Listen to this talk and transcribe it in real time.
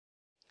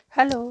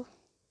Hello,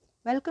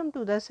 welcome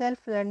to the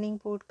Self Learning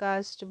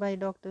Podcast by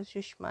Dr.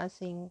 Sushma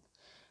Singh.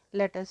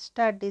 Let us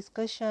start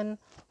discussion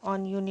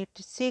on Unit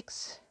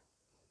 6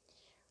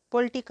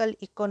 Political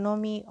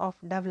Economy of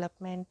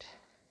Development.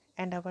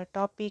 And our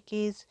topic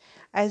is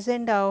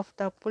Agenda of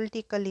the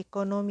Political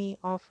Economy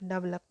of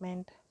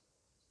Development.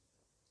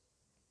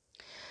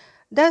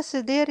 Thus,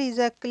 there is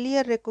a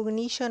clear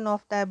recognition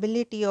of the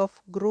ability of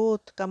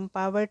growth cum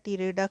poverty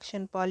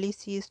reduction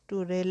policies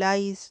to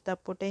realize the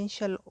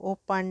potential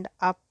opened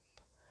up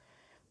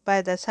by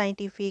the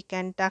scientific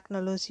and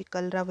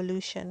technological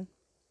revolution.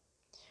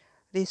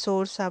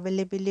 Resource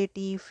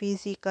availability,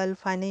 physical,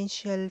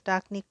 financial,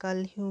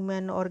 technical,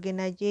 human,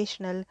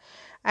 organizational,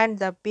 and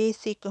the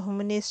basic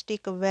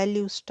humanistic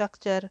value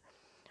structure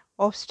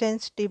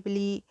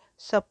ostensibly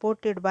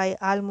supported by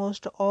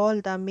almost all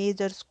the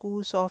major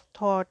schools of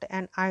thought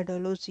and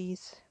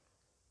ideologies.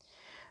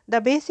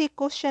 The basic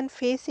question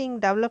facing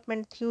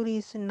development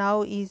theories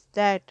now is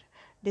that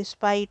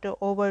despite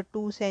over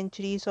 2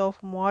 centuries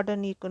of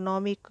modern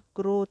economic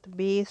growth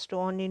based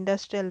on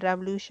industrial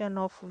revolution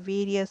of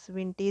various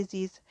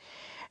vintages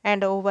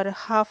and over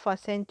half a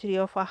century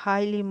of a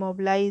highly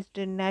mobilized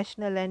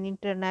national and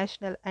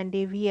international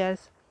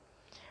endeavors,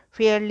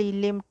 fairly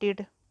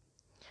limited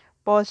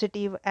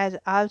positive as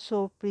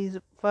also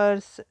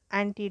perverse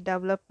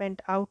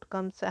anti-development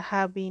outcomes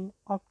have been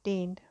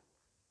obtained.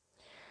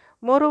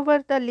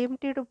 Moreover, the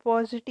limited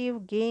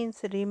positive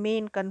gains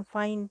remain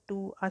confined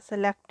to a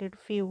selected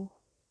few.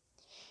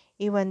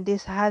 Even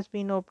this has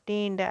been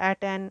obtained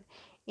at an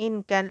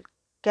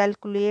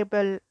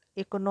incalculable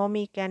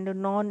economic and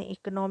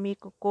non-economic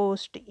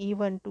cost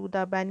even to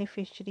the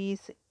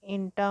beneficiaries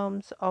in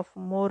terms of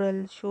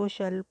moral,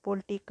 social,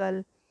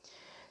 political,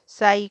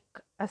 psych,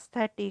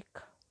 aesthetic,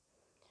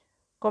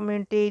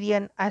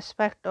 communitarian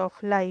aspect of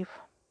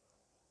life.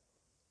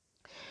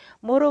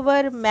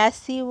 Moreover,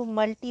 massive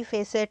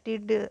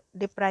multifaceted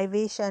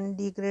deprivation,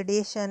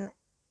 degradation,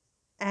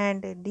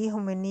 and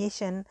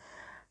dehumanization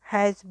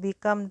has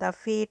become the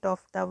fate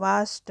of the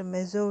vast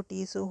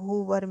majorities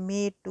who were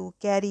made to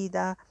carry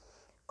the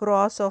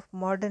cross of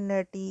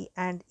modernity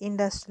and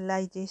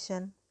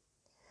industrialization.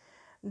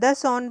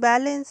 Thus, on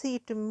balance,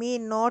 it may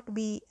not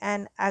be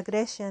an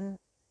aggression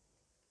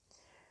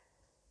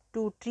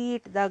to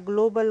treat the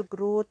global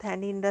growth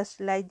and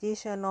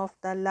industrialization of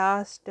the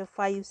last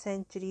 5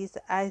 centuries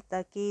as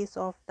the case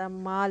of the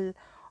mal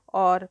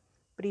or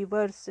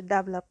perverse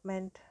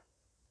development.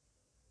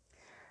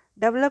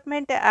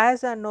 Development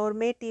as a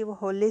normative,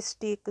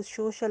 holistic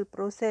social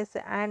process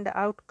and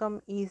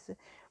outcome is,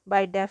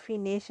 by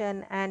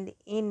definition and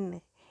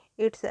in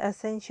its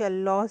essential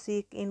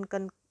logic,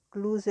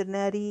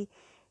 inclusionary,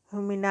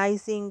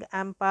 humanizing,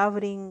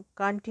 empowering,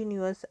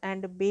 continuous,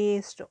 and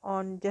based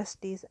on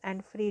justice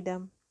and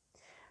freedom,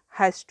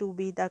 has to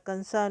be the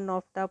concern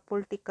of the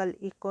political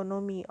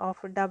economy of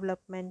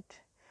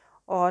development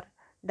or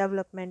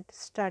development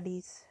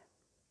studies.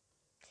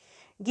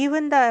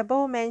 Given the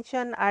above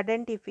mentioned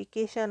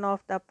identification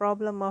of the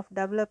problem of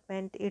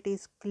development, it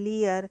is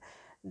clear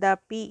the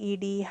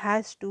PED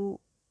has to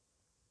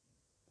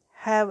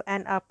have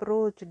an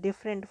approach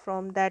different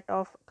from that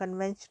of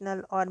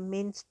conventional or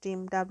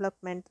mainstream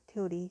development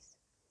theories.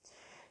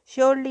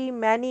 Surely,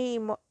 many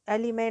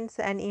elements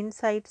and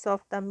insights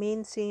of the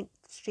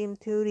mainstream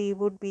theory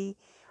would be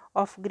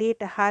of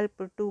great help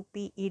to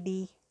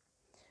PED,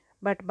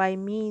 but by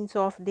means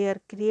of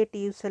their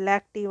creative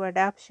selective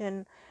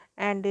adaptation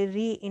and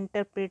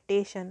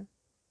reinterpretation.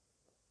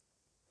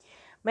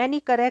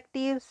 Many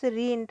correctives,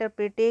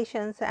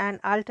 reinterpretations, and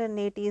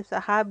alternatives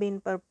have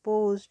been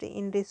proposed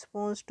in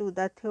response to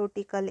the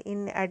theoretical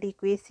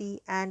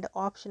inadequacy and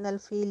optional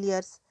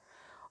failures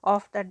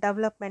of the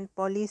development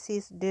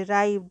policies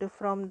derived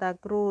from the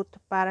growth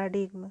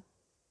paradigm.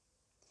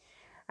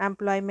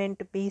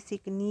 Employment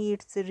basic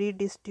needs,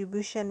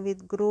 redistribution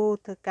with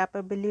growth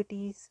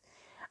capabilities,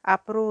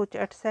 approach,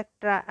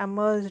 etc.,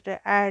 emerged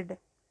as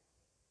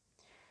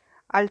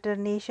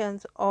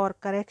alternations or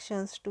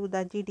corrections to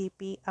the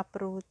GDP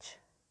approach.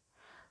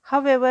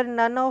 However,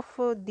 none of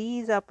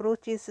these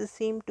approaches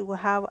seem to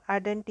have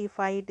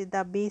identified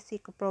the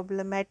basic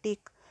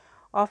problematic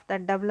of the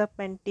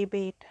development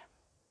debate.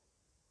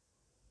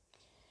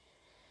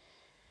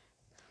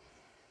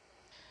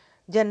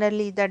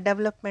 Generally, the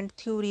development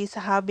theories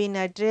have been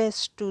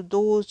addressed to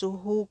those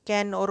who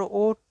can or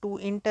ought to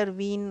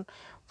intervene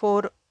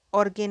for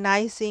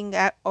organizing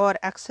or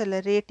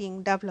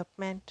accelerating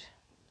development.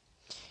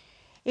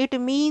 It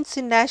means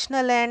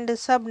national and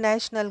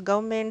subnational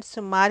governments,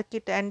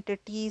 market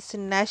entities,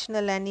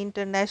 national and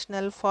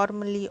international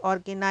formally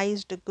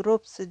organized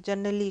groups,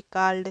 generally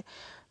called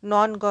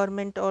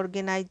non-government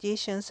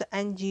organizations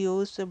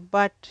 (NGOs),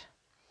 but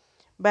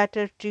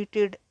better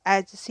treated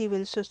as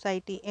civil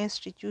society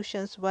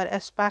institutions, were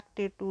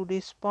expected to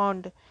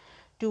respond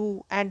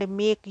to and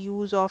make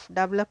use of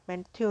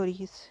development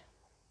theories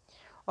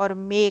or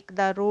make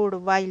the road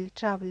while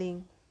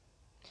traveling.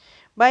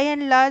 By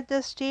and large,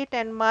 the state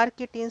and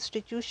market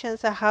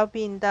institutions have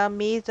been the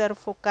major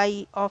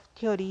foci of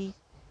theory.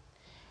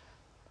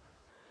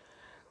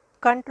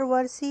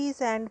 Controversies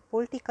and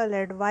political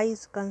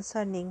advice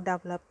concerning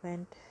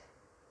development.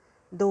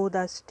 Though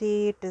the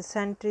state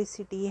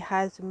centricity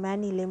has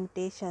many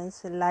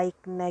limitations like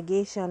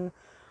negation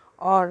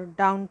or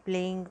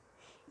downplaying,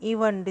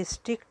 even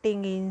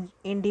restricting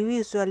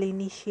individual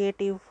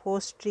initiative,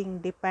 fostering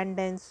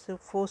dependence,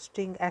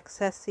 fostering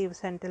excessive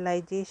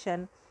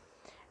centralization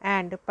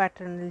and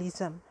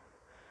paternalism,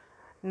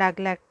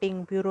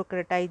 neglecting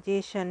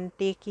bureaucratization,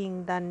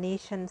 taking the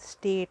nation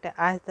state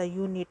as the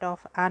unit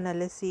of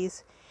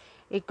analysis,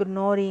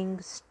 ignoring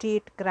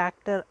state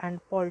character and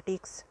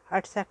politics,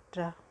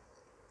 etc.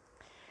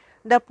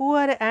 The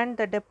poor and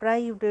the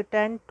deprived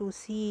tend to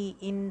see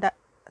in the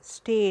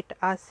state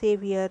a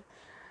savior,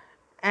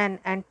 an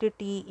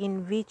entity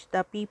in which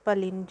the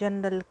people in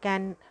general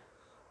can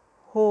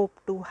hope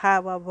to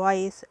have a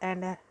voice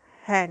and a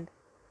hand,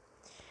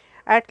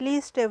 at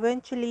least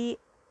eventually,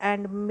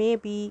 and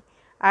maybe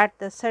at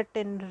the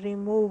certain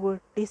remove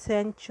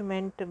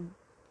disenchantment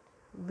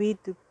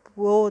with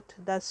both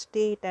the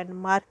state and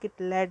market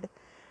led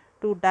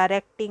to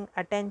directing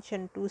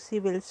attention to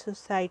civil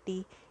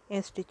society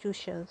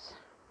institutions.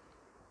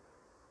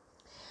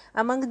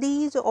 Among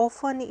these,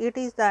 often it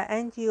is the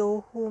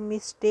NGO who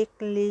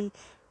mistakenly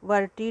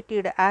were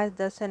treated as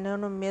the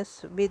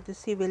synonymous with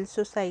civil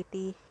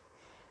society.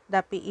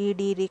 The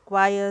PED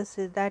requires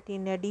that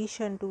in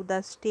addition to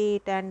the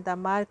state and the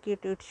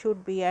market, it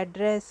should be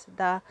address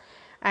the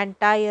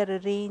entire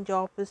range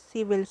of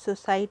civil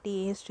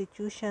society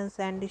institutions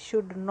and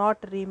should not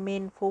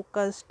remain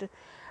focused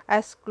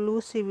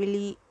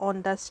exclusively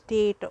on the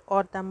state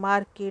or the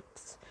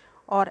markets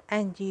or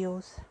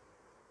NGOs.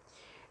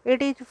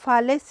 It is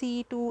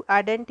fallacy to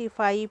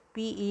identify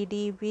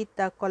PED with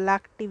the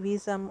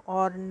collectivism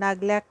or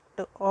neglect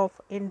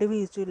of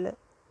individual.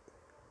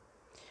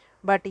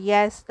 But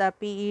yes, the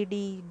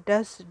PED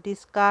does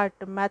discard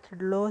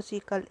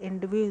methodological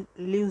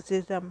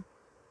individualism,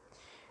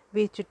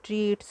 which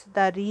treats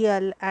the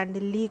real and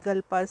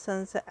legal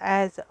persons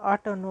as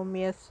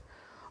autonomous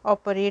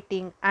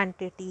operating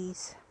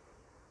entities.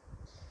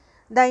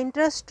 The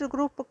interest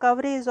group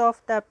coverage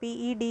of the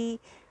PED,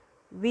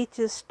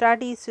 which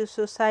studies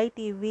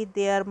society with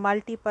their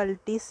multiple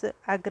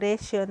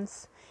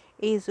disaggregations,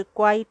 is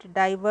quite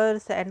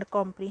diverse and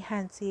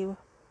comprehensive.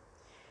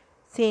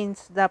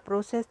 Since the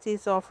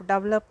processes of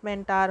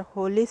development are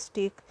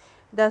holistic,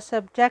 the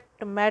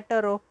subject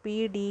matter of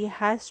PED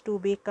has to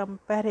be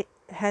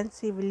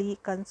comprehensively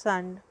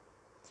concerned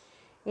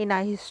in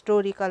a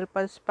historical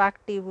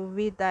perspective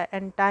with the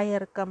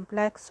entire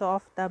complex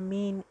of the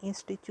main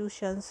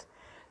institutions,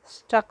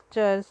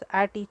 structures,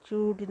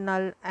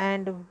 attitudinal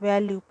and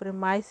value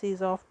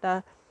premises of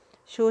the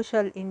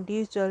social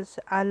individuals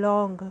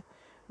along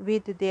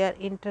with their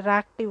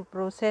interactive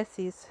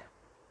processes,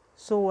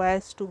 so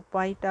as to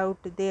point out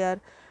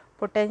their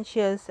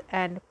potentials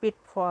and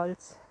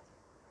pitfalls.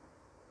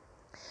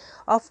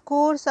 Of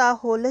course, a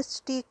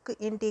holistic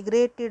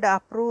integrated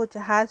approach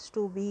has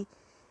to be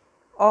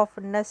of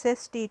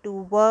necessity to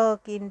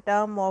work in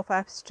terms of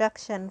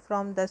abstraction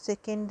from the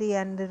secondary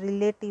and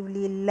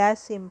relatively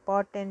less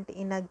important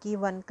in a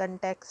given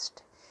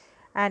context,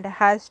 and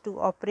has to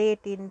operate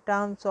in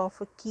terms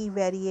of key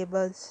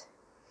variables.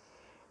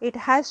 It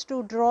has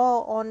to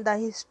draw on the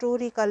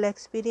historical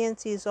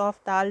experiences of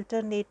the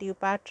alternative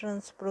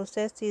patterns,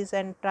 processes,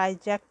 and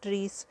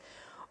trajectories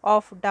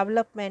of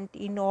development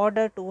in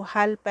order to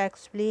help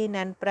explain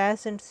and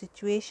present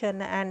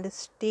situation and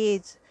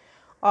stage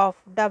of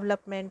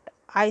development,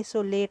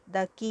 isolate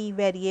the key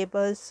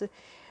variables,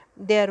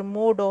 their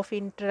mode of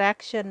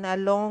interaction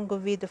along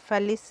with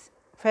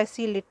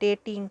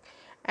facilitating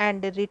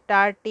and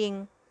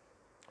retarding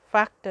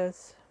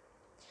factors.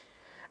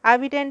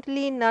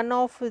 Evidently, none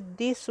of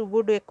this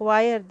would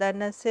acquire the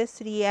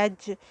necessary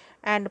edge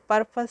and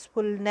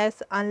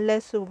purposefulness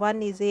unless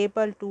one is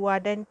able to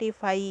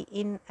identify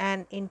in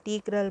an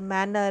integral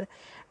manner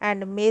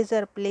and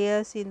measure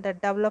players in the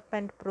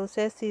development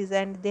processes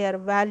and their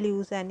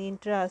values and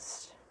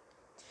interests.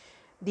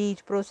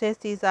 These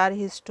processes are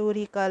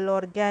historical,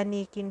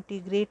 organic,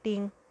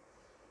 integrating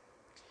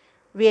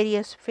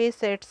various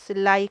facets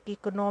like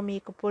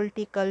economic,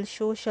 political,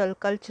 social,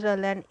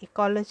 cultural, and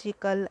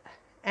ecological,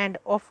 and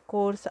of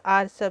course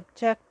are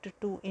subject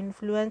to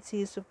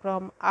influences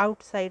from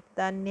outside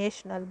the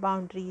national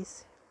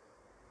boundaries.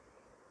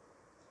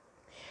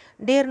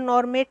 Their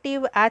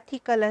normative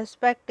ethical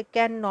aspect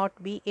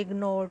cannot be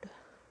ignored.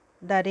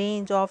 The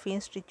range of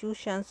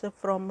institutions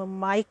from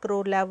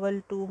micro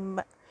level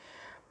to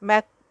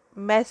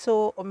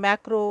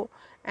macro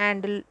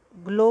and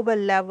global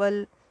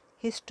level,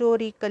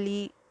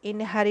 historically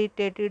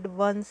inherited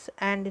ones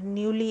and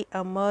newly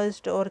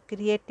emerged or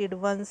created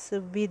ones,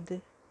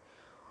 with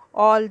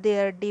all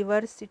their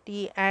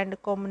diversity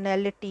and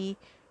commonality,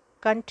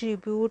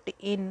 contribute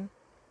in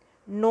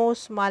no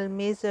small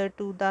measure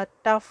to the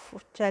tough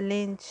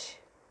challenge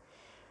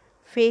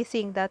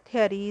facing the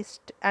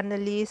theorists,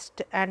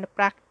 analysts, and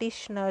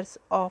practitioners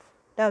of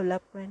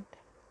development.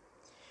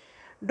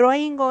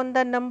 Drawing on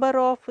the number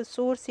of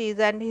sources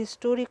and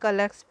historical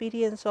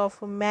experience of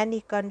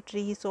many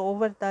countries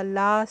over the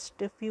last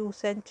few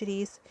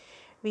centuries,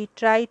 we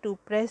try to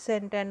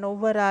present an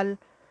overall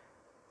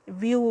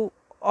view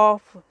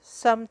of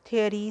some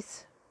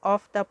theories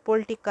of the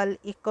political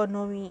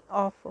economy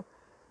of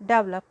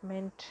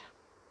development.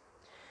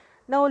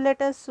 Now,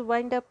 let us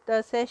wind up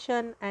the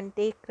session and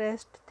take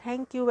rest.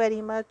 Thank you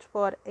very much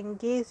for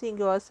engaging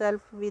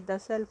yourself with the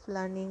self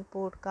learning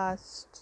podcast.